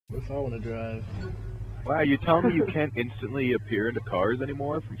If I want to drive. Wow, you telling me you can't instantly appear into cars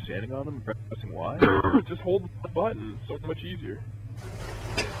anymore from standing on them and pressing Y? Just hold the button. So much easier.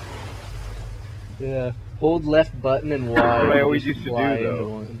 Yeah. Hold left button and Y. I always used to do, fly though. into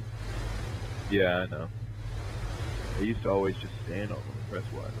one. Yeah, I know. I used to always just stand on them and press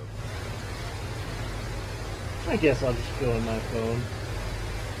Y, though. I guess I'll just go on my phone.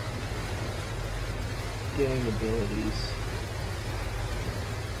 Gang abilities.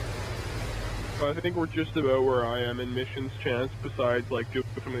 I think we're just about where I am in missions chance, besides like doing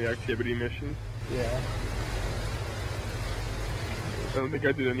some of the activity missions. Yeah. I don't think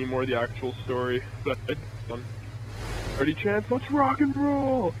I did any more of the actual story, but I did one. Ready, chance? Let's rock and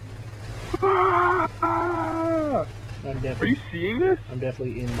roll! Ah! Are you seeing this? I'm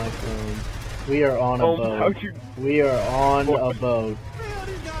definitely in my phone. We are on a boat. How'd you... We are on a boat. How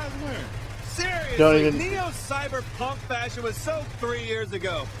did you guys learn? Seriously, Don't even... neo-cyberpunk fashion was so 3 years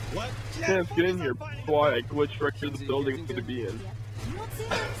ago. What? Chance, get in here. Why? I glitched right through the building to be in.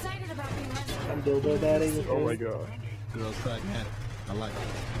 I'm dildo dadding. Oh my gosh. Girls pragmatic. I like it.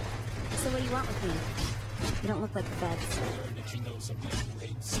 So what do you want with me? You don't look like the feds.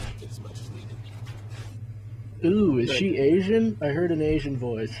 Ooh, is she Asian? I heard an Asian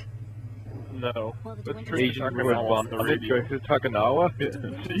voice. No. That's Asian Takanawa on the radio. Takanawa?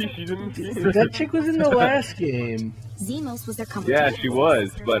 See, she didn't see it. That chick was in the last game. Zemos was their company. Yeah, she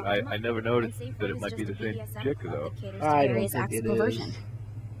was, but I never noticed that it might be the same chick, though. I don't think it is.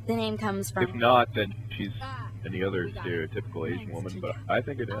 The name comes from... If not, then she's any other stereotypical Asian woman, but I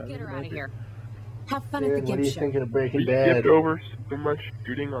think it is. I'll get her out of here. Have fun Aaron, at the what game are you show. thinking of Breaking We Bad? skipped over so much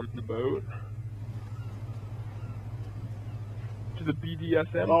shooting on the boat. To the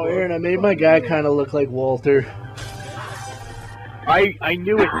BDSM. Oh, Aaron, I made my guy kind of look like Walter. I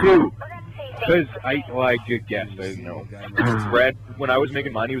knew it too, because I did guess. I didn't know. Brad, when I was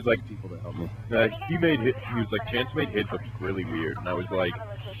making mine, he was like, he was like, Chance made his look really weird, and I was like,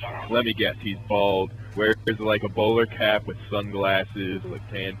 let me guess, he's bald, wears like a bowler cap with sunglasses, like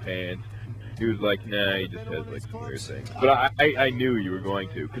tan pants. He was like, nah, he just has like some weird things. But I knew you were going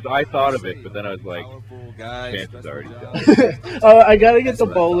to, because I thought of it, but then I was like, Chance is already done. Oh, I gotta get the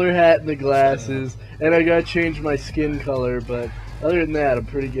bowler hat and the glasses, and I gotta change my skin color, but other than that, I'm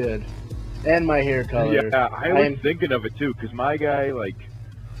pretty good. And my hair color. Yeah, I was thinking of it too, because my guy, like,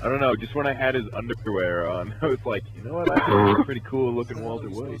 I don't know, just when I had his underwear on, I was like, you know what, I think he's pretty cool looking Walter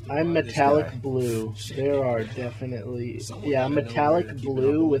White. I'm metallic blue. There are definitely... Yeah, I'm metallic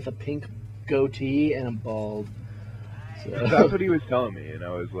blue with a pink goatee and I'm bald. So. That's what he was telling me, and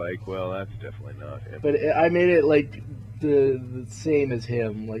I was like, well, that's definitely not him. But I made it like the same as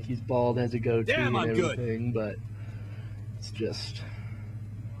him. Like he's bald, has a goatee and everything, but it's just...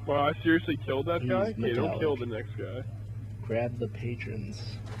 Wow, I seriously killed that guy? He's Okay, don't metallic. kill the next guy. Grab the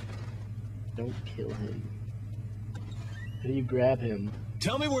patrons. Don't kill him. How do you grab him?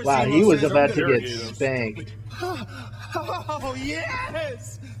 Tell me where Wow, he Zemos was is. about to I'm get gonna- spanked. Oh,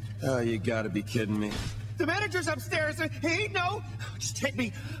 yes! Oh, you gotta be kidding me. The manager's upstairs. Hey, no! Just take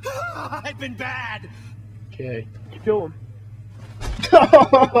me. I've been bad. Okay. Kill him.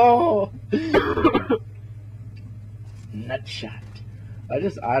 Nutshot.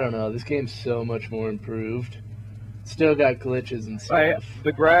 I don't know. This game's so much more improved. Still got glitches and stuff.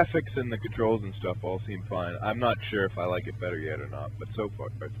 The graphics and the controls and stuff all seem fine. I'm not sure if I like it better yet or not, but so far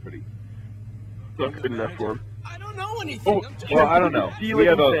it's pretty... Not good enough for him. I don't know anything. Oh, Well, I don't know. We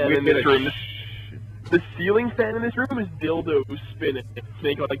have a The ceiling fan in this room is dildos spinning,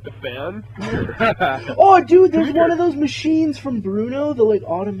 making like the fan. Oh, dude, there's one of those machines from Bruno, the like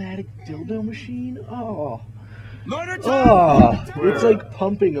automatic dildo machine. Oh, it's like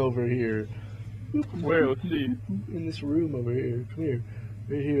pumping over here. Where? Let's see. In this room over here. Come here.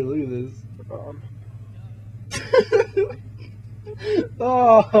 Right here, look at this.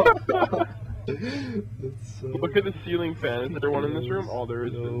 Oh. That's so... Look at the ceiling fan. Is there one in this room? Oh, there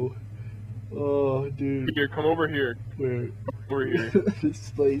is. No. Oh, dude. Here, come over here. Where? Over here.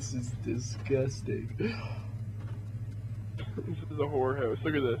 This place is disgusting. This is a whorehouse.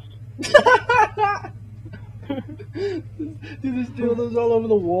 Look at this. Dude, there's dildos all over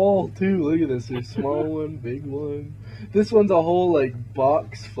the wall, too. Look at this. There's a small one, big one. This one's a whole, like,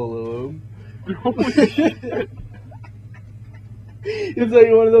 box full of them. It's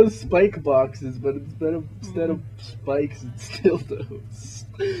like one of those spike boxes, but instead of spikes, it's dildos.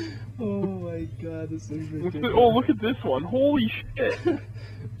 Oh my god, this is ridiculous. Oh, look at this one. Holy shit. Look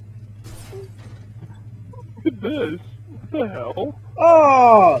at this. What the hell?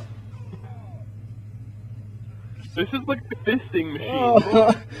 Oh! This is like the fisting machine.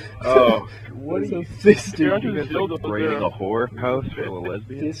 Oh, Oh, what is a You're fisting? not you just guys like dildos raiding there. a whore house full of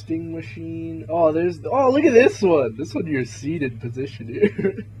lesbians? Fisting machine. Oh, there's. Oh, look at this one. This one, you're seated position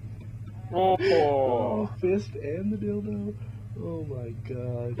here. Oh. Oh, fist and the dildo. Oh my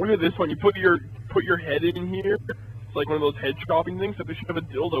god. Look at this one. You put your head in here. It's like one of those head chopping things, but they should have a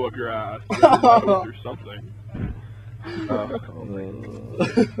dildo up your ass or something.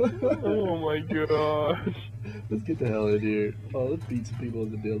 Oh my gosh. Let's get the hell in here. Oh, let's beat some people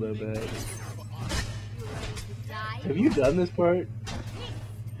with the dildo bag. Have you done this part?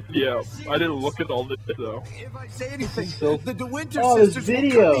 Yeah, I didn't look at all this though. If I say anything, So- the DeWinter Oh, there's sisters will cut me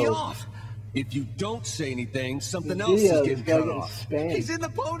video. off. If you don't say anything, something The else video, is this getting guy cut getting off. spanked. He's in the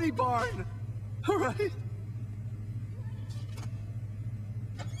pony barn. All right.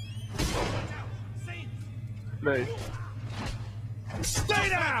 Nice. Stay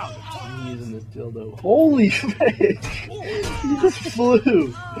down! I'm using this dildo. Holy shit! He just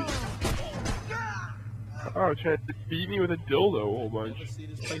flew. Oh, trying to beat me with a dildo a whole bunch. See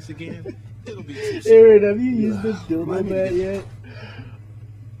this place again? It'll be Aaron, have you used this dildo bat yet?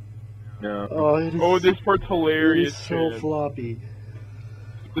 No. Oh, it is, Oh, this part's it hilarious. is so man. floppy.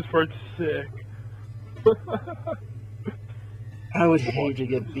 This part's sick. I would hate to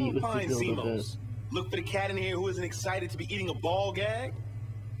get beat with the Fine, dildo bat. Zemos. Look for the cat in here who isn't excited to be eating a ball gag.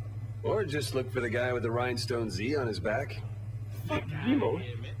 Or just look for the guy with the rhinestone Z on his back. Zemo.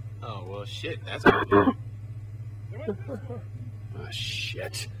 Oh, well, shit. That's Oh,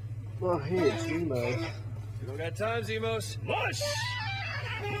 shit. Oh, hey, it's Emo. You don't got time, Zemos. Mush!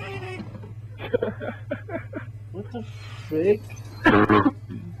 What the frick?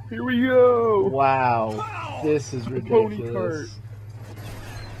 Here we go. Wow. This is Pony cart. ridiculous.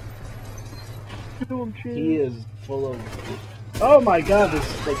 Kill him, He is full of... Oh my god,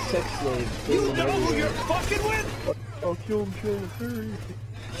 there's like sex slaves. You floating know who you're everywhere. fucking with? I'll kill him, Chase. Hurry.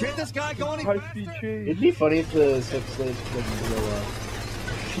 Can't this guy go any High speed chase. It'd be funny if the sex slaves like blow up.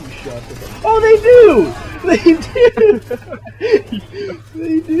 She shot them. Oh, they do! They do!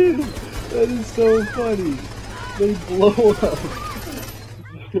 They do! That is so funny. They blow up.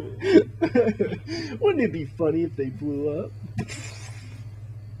 Wouldn't it be funny if they blew up?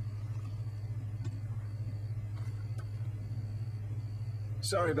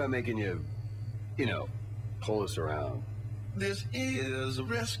 Sorry about making you, pull us around. This is a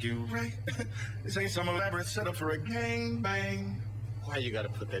rescue, right? This ain't some elaborate setup for a gang bang. Why you gotta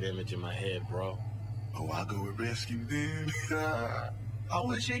put that image in my head, bro? Oh, I'll go with rescue then. I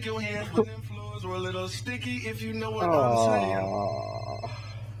would shake your hand, but them floors were a little sticky if you know what I'm saying. Aww.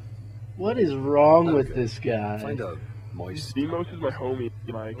 What is wrong with this guy? Find a moist. Zemos is my homie,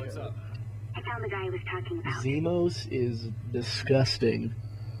 Mike. What's up? I found the guy I was talking about. Zemos is disgusting.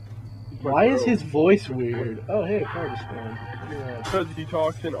 Why is his voice weird? Oh, hey, car just spawned. Yeah. Because he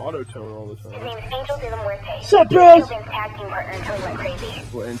talks in auto-tone all the His time. name's Angel de la Muerte. Sup, bros? Kilban's tag team partner until he went crazy.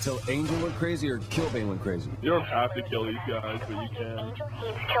 Well, until Angel went crazy or Killbane went crazy? You don't have to kill these guys, but you can. Angel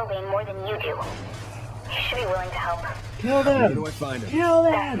hates Kilbane more than you do. You should be willing to help. Kill Where do them! I find him? Kill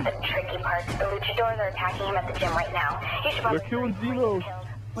That's them! the tricky part. The luchadors are attacking him at the gym right now. You should probably... They're killing Zemos.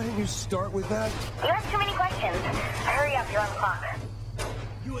 Why didn't you start with that? You ask too many questions. Hurry up, you're on the clock.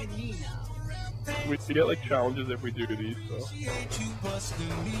 We get like challenges if we do these, so.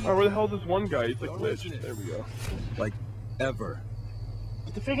 Oh, where the hell is this one guy? He's like glitched. There we go. Like, ever.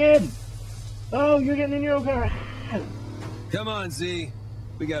 Get the fig in! Oh, you're getting in your own car. Come on, Z.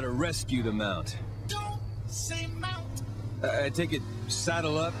 We gotta rescue the mount. Don't say mount I take it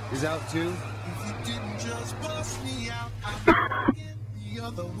Saddle Up is out too? if you didn't just bust me out. I'd get the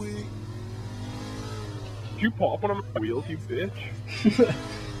other way. Did you pop one of my wheels, you bitch?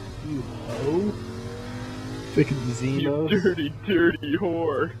 You hoe. Freaking You Zemos. dirty, dirty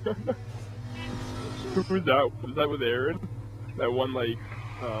whore. Who was that? Was that with Aaron? That one, like,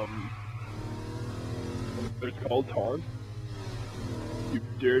 it's called Taunt? You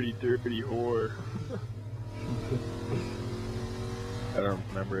dirty, dirty whore. I don't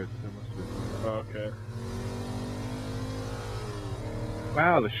remember it. It must have been... Oh, okay.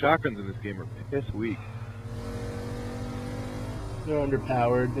 Wow, the shotguns in this game are piss weak. They're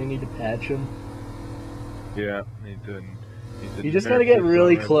underpowered. They need to patch them. Yeah, need to You just gotta get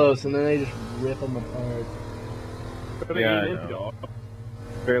really close, and then they just rip them apart. But Yeah, I I mean, know.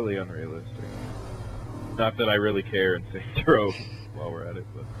 Fairly unrealistic. Not that I really care in Saints Row while we're at it,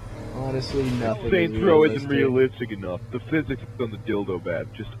 but Honestly, nothing. Saints is Row isn't realistic. realistic enough. The physics on the dildo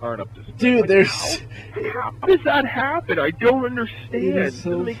bat just aren't up to spec. Dude, there's. How does that happen? I don't understand. It is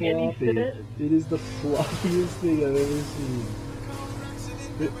so Doesn't make any floppy. sense. It is the floppiest thing I've ever seen.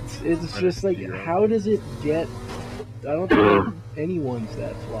 It's just like, how does it get I don't think anyone's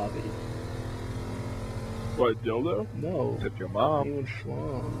that floppy. What, dildo? No. Except your mom. Even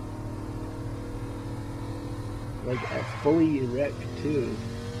schlong. Like fully erect too.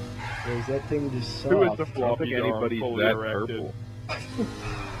 Or is that thing just soft? Who is the I don't floppy think dog anybody's fully that erected? purple.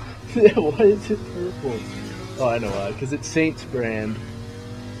 Yeah, why is it purple? Oh, I know why. Because it's Saints brand.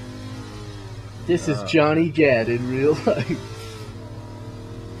 This is Johnny Gad in real life.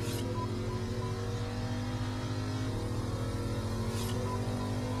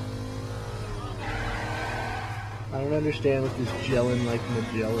 I don't understand what this gelling like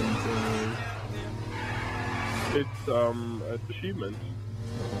Magellan thing is. It's achievement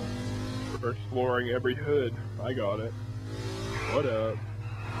for exploring every hood. I got it. What up?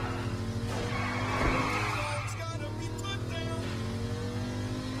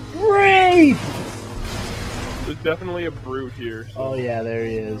 Rape! There's definitely a brute here. So Oh yeah, there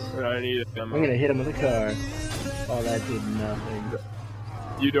he is. I need I'm him. gonna hit him with a car. Oh, that did nothing.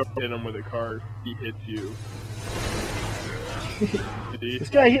 You don't hit him with a car. He hits you. See? This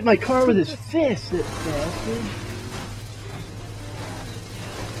guy hit my car with his fist, that bastard.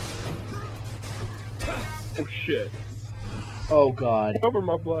 Oh shit! Oh god. Cover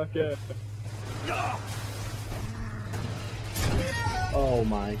my black ass. Oh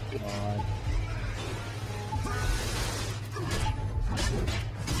my god.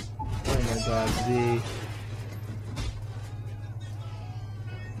 Oh my god, Z.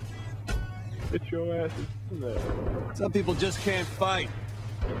 Get your ass in there. Some people just can't fight.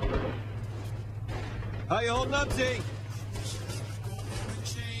 How you holding up, Z?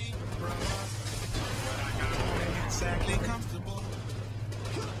 Exactly comfortable.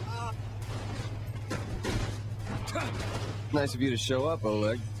 Nice of you to show up,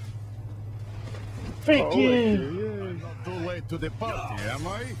 Oleg. Freak Oh, you! Not too late to the party, am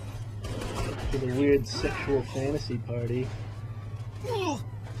I? To the weird sexual fantasy party. Oh.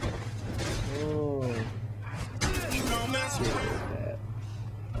 That.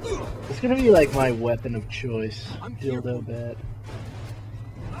 It's gonna be like my weapon of choice. Dildo bat.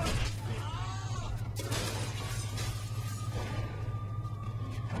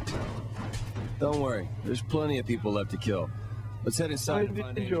 Don't worry, there's plenty of people left to kill. Let's head inside and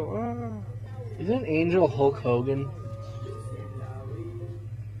find Angel. Angel. Isn't Angel Hulk Hogan?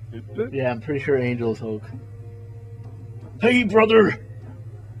 Is it? Yeah, I'm pretty sure Angel's Hulk. Hey, brother!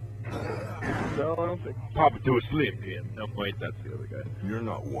 No, I don't think. Pop it to a Slim Jim. No, wait, that's the other guy. You're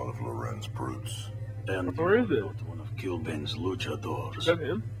not one of Loren's brutes. And Where is it? one of Kilben's Is luchadors. that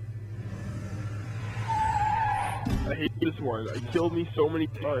him? I hate this one. It killed me so many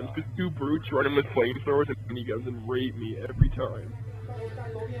times because two brutes running with flamethrowers and miniguns and rape me every time.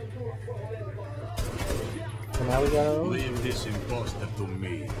 So now we gotta Leave this imposter to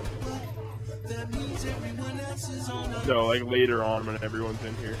me. No, like later on when everyone's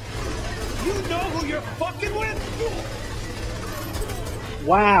in here. You know who you're fucking with?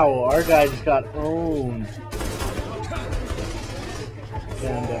 Wow, our guy just got owned.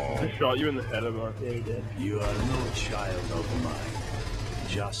 Yeah, I'm definitely. I shot you in the head about. Yeah, he did. You are no child of mine,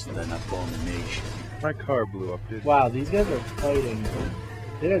 just an abomination. My car blew up, dude. Wow, these guys are fighting.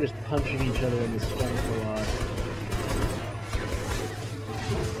 They're just punching each other in the stomach a lot.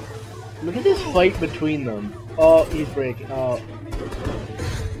 Look at this fight between them. Oh, he's breaking. Oh.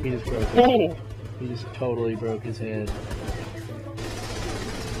 He just broke it. Oh! He just totally broke his head.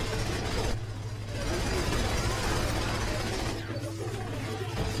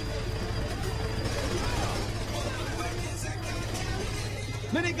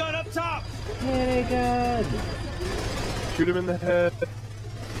 Minigun up top! Minigun! Shoot him in the head.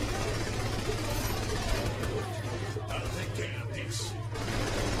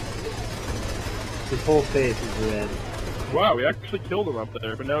 His whole face is red. Wow, we actually killed him up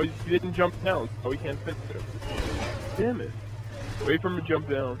there, but now he didn't jump down, so we can't finish him. Damn it. Wait for him to jump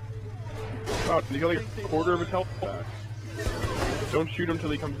down. Wow, he got like a quarter of his health back. Don't shoot him till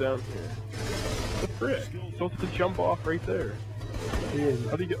he comes down here. What the frick? He's supposed to jump off right there. He is.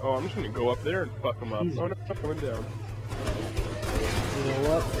 How do you get? Oh, I'm just gonna go up there and fuck him up. Easy. Oh no, I'm coming down. You know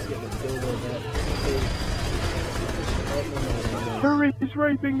what? Let's get the dildo back. Hurry, he's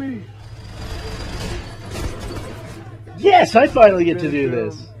raping me! Yes, I finally get to do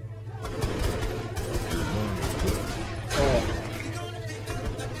this. Oh,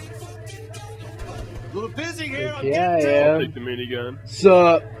 A little busy here. I'm yeah, I I'll am. take the minigun.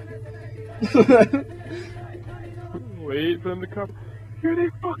 Sup? Wait for them to come. Here they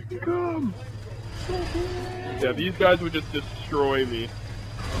fucking come! Yeah, these guys would just destroy me.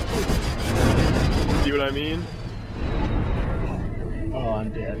 See what I mean? Oh,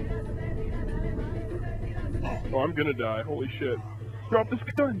 I'm dead. Oh, I'm gonna die. Holy shit. Drop this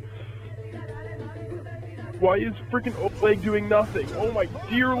gun! Why is freaking Oleg doing nothing? Oh my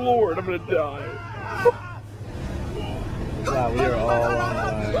dear lord, I'm gonna die. Wow, we are all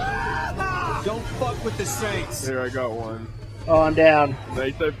on Don't fuck with the Saints. There, I got one. Oh, I'm down.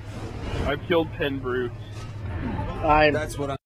 Nice, I've killed 10 brutes. I'm That's what